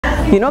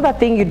You know that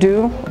thing you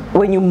do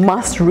when you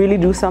must really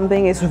do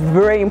something, it's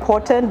very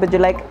important, but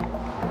you're like,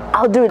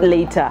 I'll do it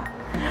later.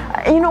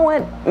 You know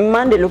what?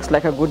 Monday looks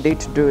like a good day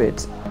to do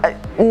it.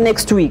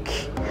 Next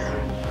week.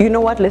 You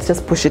know what? Let's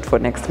just push it for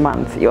next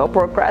month. You're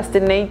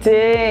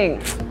procrastinating.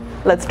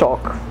 Let's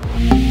talk.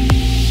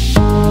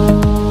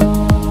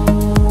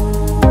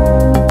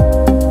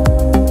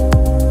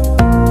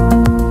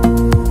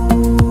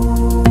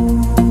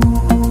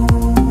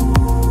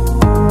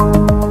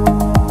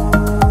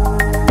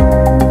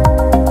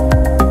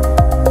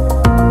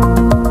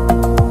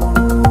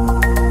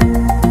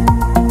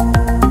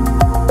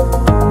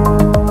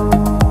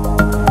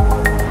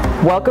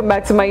 Welcome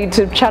back to my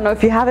YouTube channel.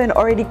 If you haven't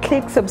already,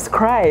 click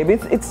subscribe.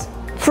 It's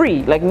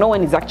free. Like, no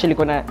one is actually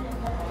gonna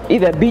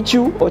either beat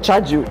you or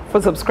charge you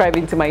for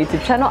subscribing to my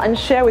YouTube channel, and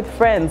share with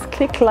friends.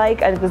 Click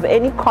like, and if there's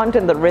any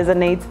content that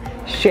resonates,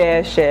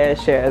 share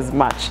as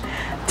much.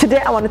 Today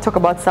I want to talk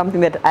about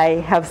something that I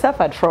have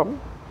suffered from,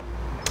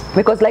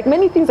 because like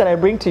many things that I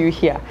bring to you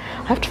here,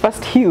 I have to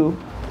first heal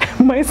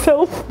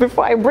myself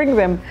before I bring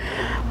them.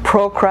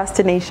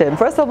 Procrastination.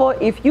 First of all,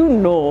 if you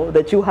know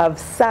that you have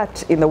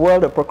sat in the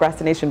world of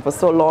procrastination for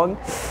so long,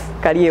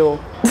 cario.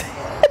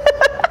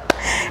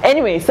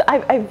 Anyway, so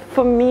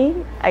for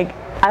me,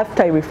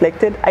 after I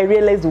reflected, I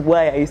realized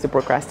why I used to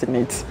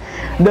procrastinate.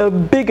 The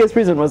biggest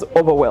reason was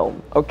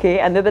overwhelm, okay?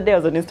 And the other day I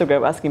was on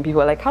Instagram asking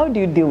people, like, how do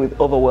you deal with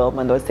overwhelm?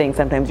 And they were saying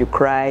sometimes you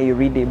cry, you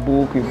read a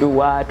book, you do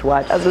what.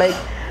 I was like,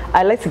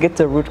 I like to get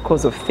to the root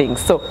cause of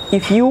things. So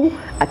if you,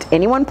 at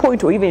any one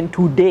point or even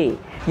today,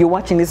 you're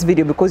watching this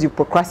video because you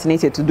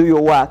procrastinated to do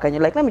your work and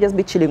you're like, let me just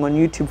be chilling on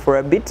YouTube for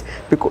a bit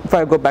before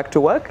I go back to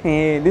work,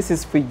 this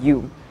is for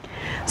you.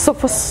 So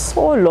for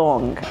so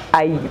long,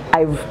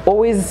 I've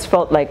always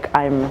felt like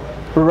I'm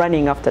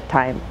running after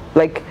time.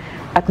 Like,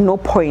 at no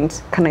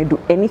point can I do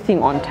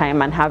anything on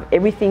time and have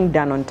everything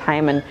done on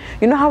time. And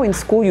you know how in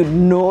school you'd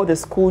know the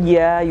school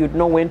year, you'd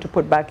know when to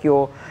put back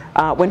your,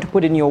 when to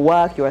put in your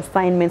work, your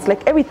assignments,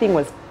 like everything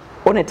was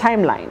on a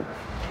timeline.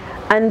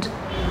 And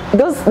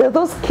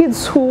those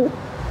kids who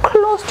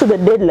close to the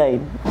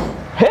deadline,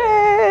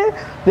 hey,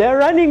 they're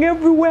running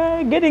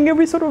everywhere, getting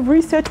every sort of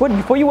research.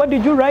 What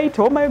did you write?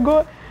 Oh my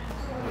God.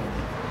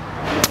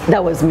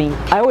 That was me.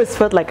 I always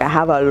felt like I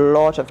have a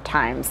lot of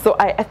time. So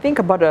I think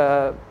about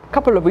a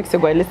couple of weeks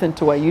ago, I listened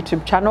to a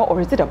YouTube channel, or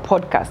is it a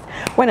podcast?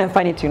 When I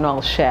find it,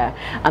 I'll share.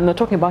 And they're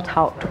talking about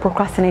how to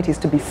procrastinate is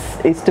to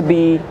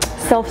be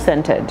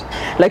self-centered.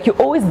 Like, you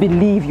always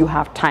believe you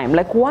have time.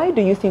 Like, why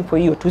do you think for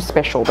you you're too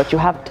special, but you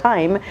have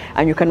time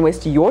and you can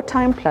waste your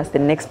time plus the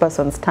next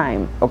person's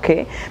time,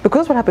 okay?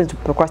 Because what happens to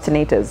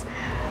procrastinators?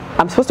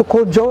 I'm supposed to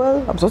call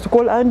Joel, I'm supposed to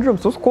call Andrew, I'm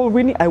supposed to call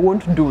Winnie. I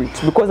won't do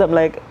it because I'm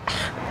like,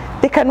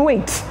 they can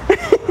wait.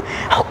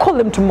 I'll call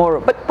them tomorrow.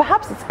 But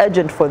perhaps it's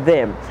urgent for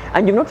them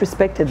and you've not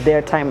respected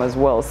their time as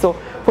well. So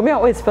for me, I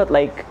always felt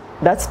like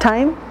that's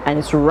time and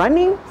it's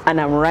running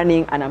and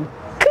I'm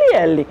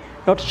clearly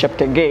not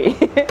chapter gay.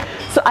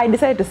 So I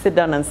decided to sit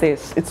down and say,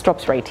 it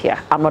stops right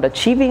here. I'm not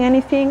achieving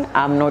anything.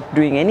 I'm not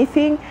doing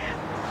anything.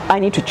 I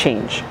need to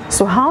change.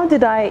 So how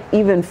did I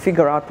even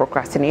figure out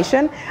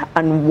procrastination,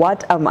 and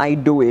what am I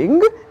doing,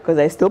 because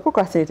I still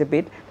procrastinate a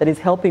bit, that is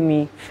helping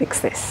me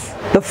fix this?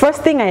 The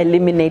first thing I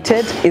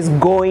eliminated is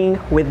going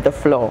with the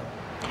flow.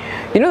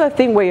 You know that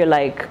thing where you're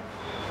like,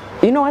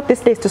 you know what, this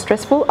day is too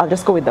stressful, I'll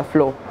just go with the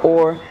flow.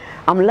 Or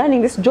I'm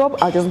learning this job,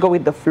 I'll just go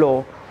with the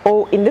flow.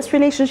 Or in this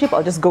relationship,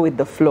 I'll just go with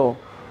the flow.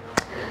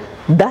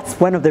 That's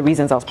one of the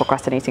reasons I was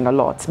procrastinating a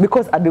lot,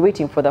 because I'd be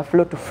waiting for the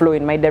flow to flow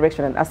in my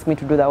direction and ask me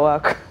to do the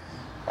work.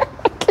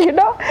 You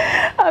know,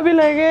 I'll be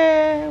like,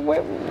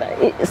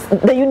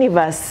 the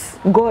universe,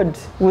 God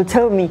will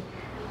tell me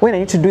when I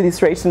need to do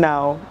this right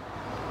now.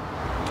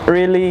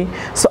 Really?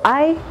 So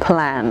I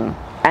plan.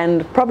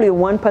 And probably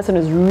one person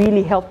who's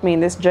really helped me in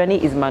this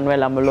journey is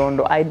Manuela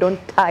Molondo. I don't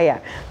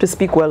tire to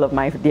speak well of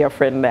my dear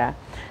friend there.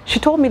 She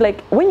told me,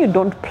 like, when you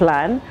don't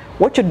plan,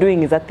 what you're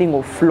doing is that thing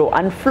of flow,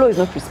 and flow is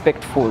not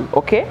respectful,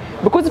 okay?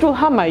 Because it will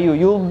hammer you.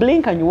 You'll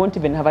blink and you won't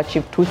even have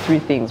achieved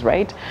 2-3 things,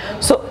 right?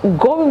 So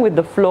going with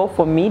the flow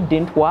for me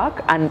didn't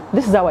work, and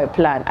this is how I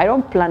plan. I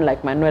don't plan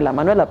like Manuela.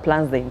 Manuela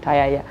plans the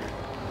entire year.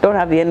 Don't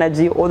have the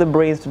energy or the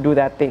brains to do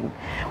that thing.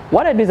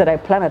 What I do is that I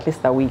plan at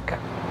least a week.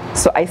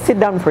 So I sit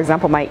down, for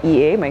example, my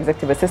EA, my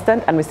executive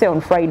assistant, and we say on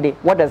Friday,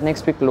 what does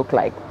next week look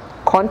like?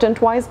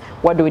 Content-wise,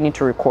 what do we need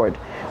to record?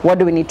 What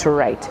do we need to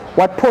write?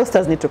 What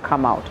posters need to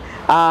come out?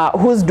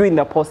 Who's doing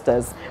the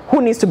posters?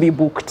 Who needs to be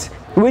booked?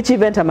 Which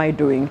event am I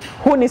doing?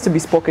 Who needs to be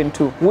spoken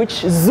to?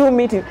 Which Zoom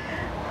meeting?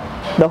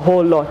 The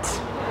whole lot.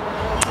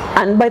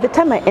 And by the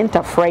time I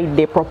enter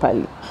Friday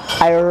properly,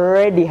 I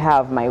already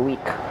have my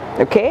week,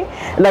 okay?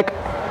 Like,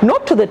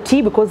 not to the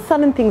T, because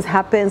certain things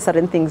happen,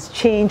 certain things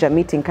change, a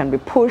meeting can be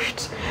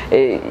pushed,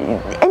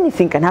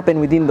 anything can happen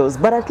within those,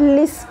 but at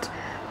least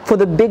for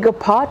the bigger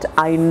part,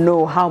 I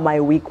know how my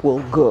week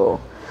will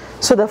go.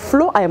 So the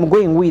flow I am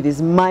going with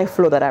is my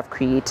flow that I've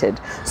created.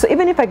 So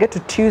even if I get to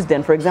Tuesday,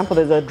 and for example,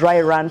 there's a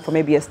dry run for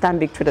maybe a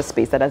Stanbic Twitter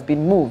space that has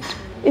been moved,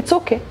 it's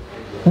okay.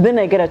 then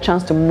I get a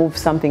chance to move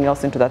something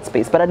else into that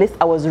space. But at least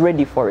I was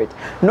ready for it.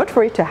 Not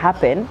for it to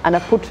happen, and I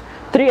put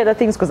 3 other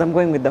things because I'm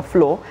going with the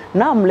flow.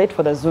 Now I'm late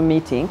for the Zoom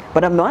meeting,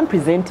 but I'm the one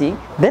presenting.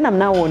 Then I'm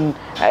now on,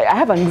 I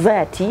have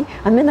anxiety,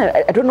 and then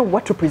I don't know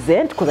what to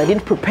present because I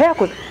didn't prepare.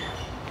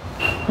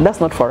 That's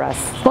not for us.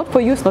 It's not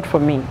for you, it's not for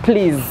me.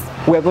 Please,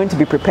 we're going to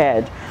be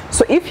prepared.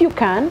 So if you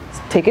can,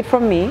 take it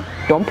from me.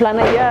 Don't plan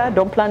a year,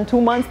 don't plan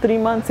 2 months, 3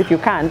 months if you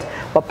can't,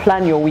 but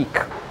plan your week.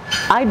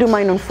 I do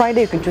mine on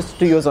Friday. You can just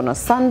do yours on a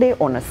Sunday,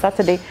 on a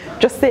Saturday.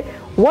 Just say,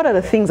 what are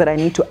the things that I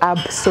need to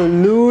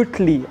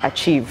absolutely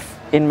achieve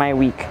in my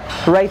week?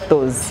 Write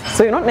those.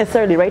 So you're not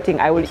necessarily writing,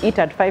 I will eat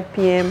at 5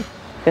 p.m.,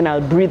 then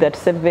I'll breathe at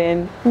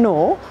 7.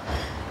 No.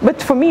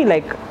 But for me,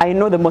 like, I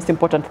know the most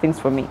important things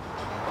for me.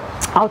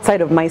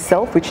 Outside of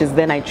myself, which is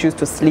then I choose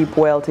to sleep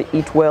well, to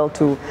eat well,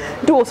 to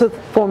do also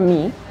for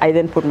me. I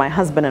then put my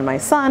husband and my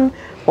son,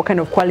 what kind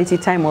of quality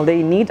time will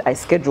they need? I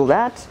schedule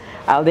that.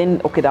 I'll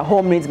then, okay, the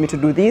home needs me to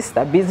do this,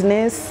 the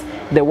business,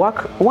 the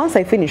work. Once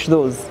I finish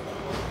those,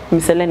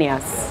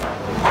 miscellaneous.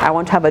 I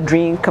want to have a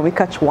drink, can we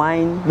catch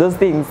wine? Those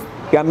things,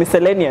 you are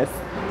miscellaneous.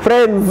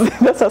 Friends,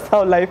 that's just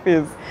how life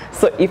is.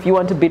 So if you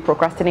want to beat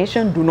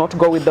procrastination, do not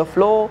go with the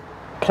flow,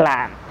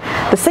 plan.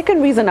 The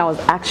second reason I was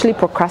actually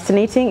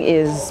procrastinating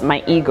is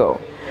my ego.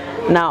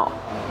 Now,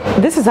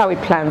 this is how it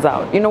plans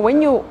out. You know,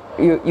 when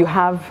you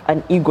have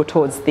an ego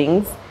towards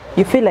things,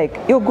 you feel like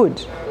you're good.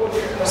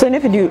 So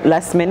if you do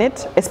last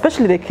minute,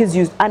 especially the kids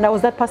use, and I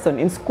was that person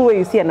in school where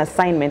you see an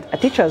assignment, a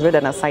teacher has read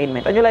an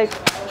assignment, and you're like,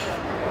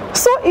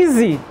 so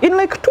easy, in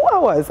like 2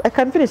 hours, I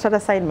can finish that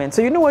assignment.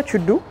 So you know what you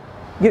do?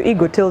 Your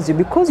ego tells you,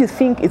 because you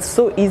think it's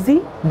so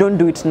easy, don't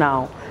do it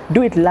now.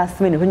 Do it last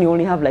minute when you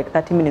only have like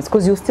 30 minutes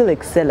because you still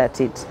excel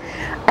at it.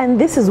 And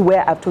this is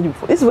where I've told you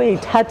before, this is where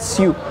it hurts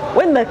you.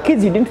 When the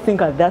kids you didn't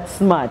think are that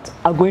smart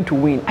are going to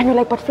win. And you're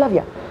like, but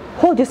Flavia,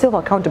 hold yourself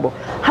accountable.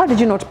 How did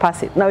you not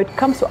pass it? Now it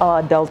comes to our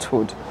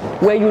adulthood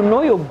where you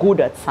know you're good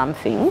at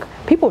something.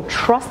 People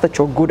trust that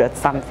you're good at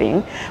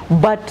something,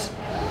 but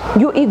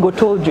your ego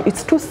told you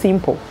it's too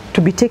simple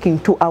to be taking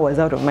 2 hours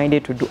out of my day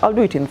to do. I'll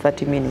do it in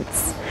 30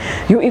 minutes.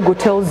 Your ego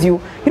tells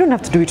you, you don't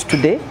have to do it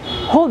today.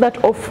 Hold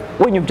that off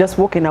when you've just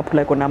woken up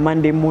like on a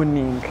Monday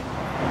morning.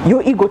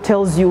 Your ego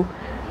tells you,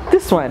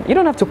 this one, you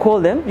don't have to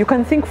call them, you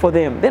can think for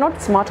them. They're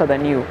not smarter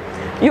than you.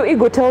 Your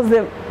ego tells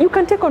them, you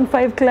can take on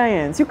 5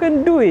 clients, you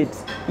can do it.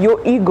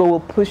 Your ego will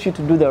push you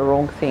to do the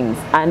wrong things.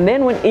 And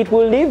then when it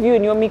will leave you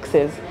in your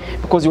mixes,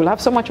 because you'll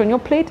have so much on your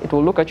plate, it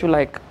will look at you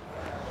like,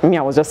 me,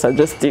 I was just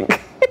suggesting.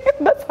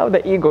 That's how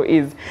the ego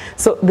is.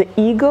 So the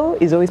ego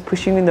is always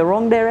pushing you in the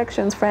wrong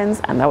directions, friends,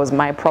 and that was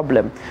my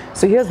problem.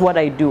 So here's what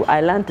I do.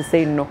 I learned to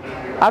say no.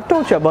 I've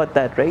told you about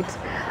that, right?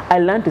 I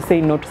learned to say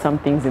no to some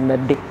things in the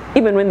day.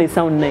 Even when they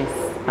sound nice,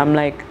 I'm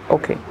like,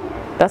 okay,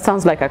 that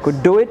sounds like I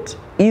could do it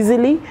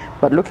easily,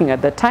 but looking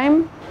at the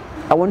time,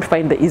 I won't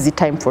find the easy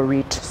time for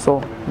it. So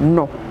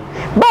no.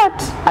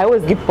 But I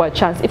always give people a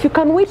chance. If you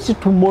can wait till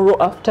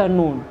tomorrow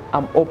afternoon,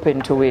 I'm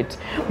open to it.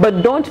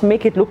 But don't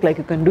make it look like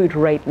you can do it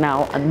right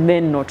now and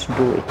then not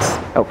do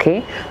it,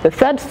 okay? The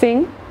third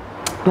thing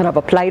that I've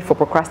applied for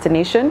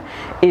procrastination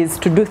is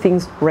to do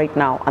things right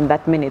now and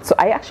that minute. So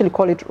I actually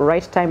call it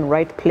right time,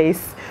 right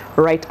place,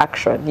 right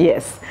action.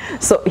 Yes.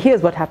 So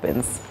here's what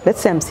happens.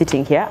 Let's say I'm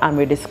sitting here and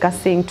we're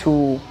discussing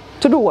to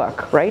do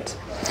work, right?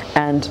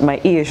 And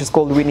my EA, she's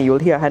called Winnie. You'll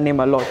hear her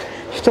name a lot.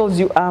 She tells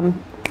you,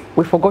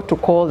 we forgot to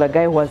call the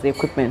guy who has the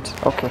equipment.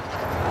 Okay.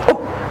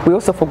 Oh, we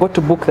also forgot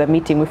to book the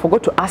meeting. We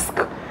forgot to ask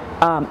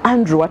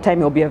Andrew what time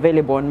he'll be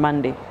available on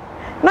Monday.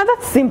 Now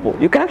that's simple.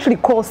 You can actually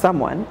call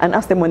someone and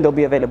ask them when they'll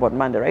be available on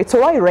Monday, right?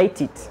 So why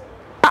write it?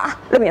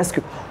 Let me ask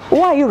you,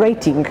 why are you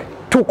writing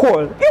to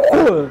call? You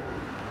call.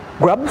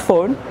 Grab the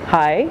phone.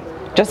 Hi.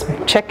 Just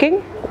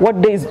checking.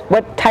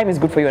 What time is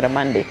good for you on a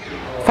Monday?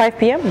 5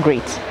 p.m.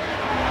 Great.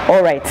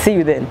 All right. See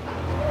you then.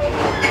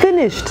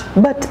 Finished.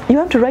 But you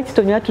have to write it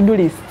on your to-do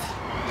list.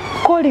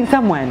 Calling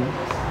someone,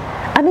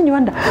 and then you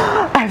wonder,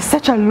 I have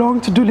such a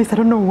long to-do list, I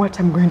don't know what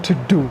I'm going to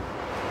do.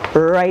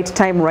 Right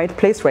time, right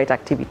place, right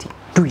activity.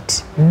 Do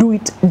it. Do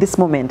it this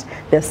moment.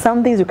 There's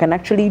some things you can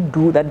actually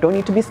do that don't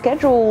need to be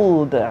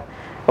scheduled.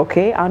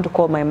 Okay, I want to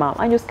call my mom,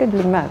 and you're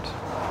scheduling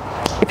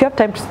that. If you have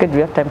time to schedule,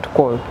 you have time to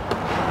call.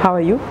 How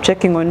are you?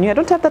 Checking on you. I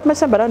don't have that much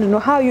time, but I want to know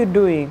how you're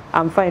doing.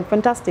 I'm fine.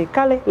 Fantastic.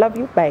 Kale, love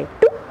you. Bye.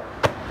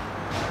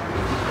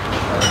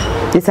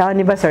 It's our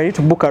anniversary. I need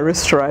to book a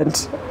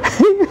restaurant.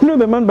 You know,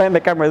 the man behind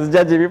the camera is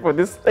judging me for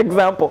this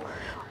example.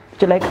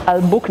 You're like,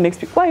 I'll book next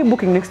week. Why are you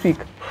booking next week?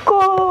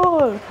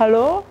 Call.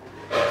 Hello?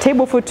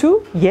 Table for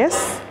 2?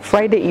 Yes.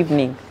 Friday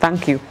evening.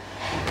 Thank you.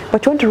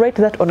 But you want to write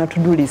that on a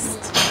to-do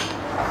list.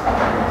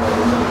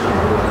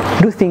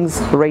 Do things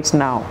right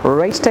now.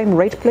 Right time,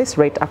 right place,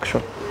 right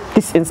action.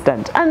 This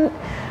instant. And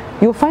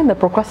you'll find that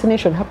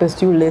procrastination happens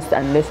to you less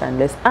and less and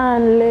less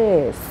and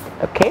less.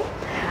 Okay?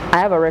 I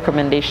have a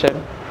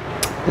recommendation.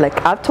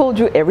 Like I've told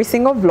you, every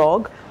single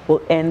vlog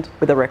will end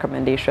with a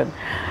recommendation.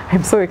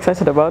 I'm so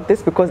excited about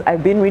this because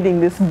I've been reading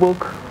this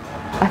book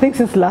I think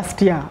since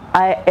last year.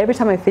 Every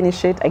time I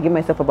finish it, I give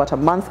myself about a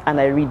month and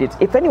I read it.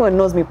 If anyone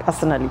knows me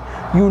personally,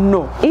 you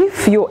know.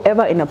 If you're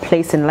ever in a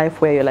place in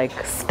life where you're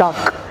like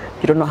stuck,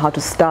 you don't know how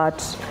to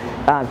start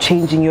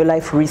changing your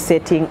life,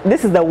 resetting,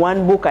 this is the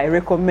one book I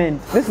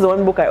recommend. This is the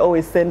one book I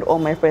always send all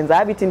my friends. I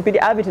have it in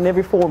PDF, I have it in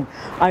every form.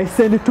 I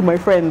send it to my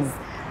friends.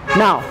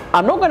 Now,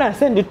 I'm not gonna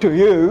send it to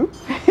you,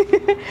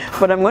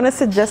 but I'm gonna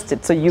suggest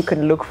it so you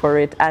can look for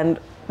it. And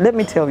let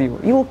me tell you,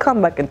 you will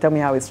come back and tell me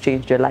how it's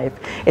changed your life.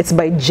 It's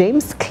by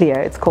James Clear.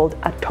 It's called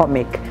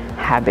Atomic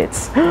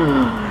Habits.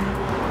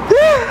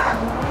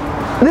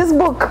 This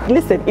book,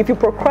 listen, if you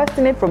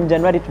procrastinate from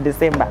January to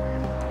December,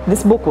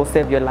 this book will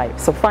save your life.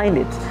 So find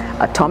it.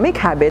 Atomic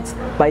Habits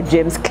by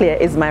James Clear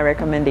is my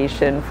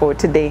recommendation for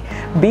today.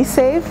 Be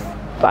safe.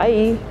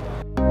 Bye.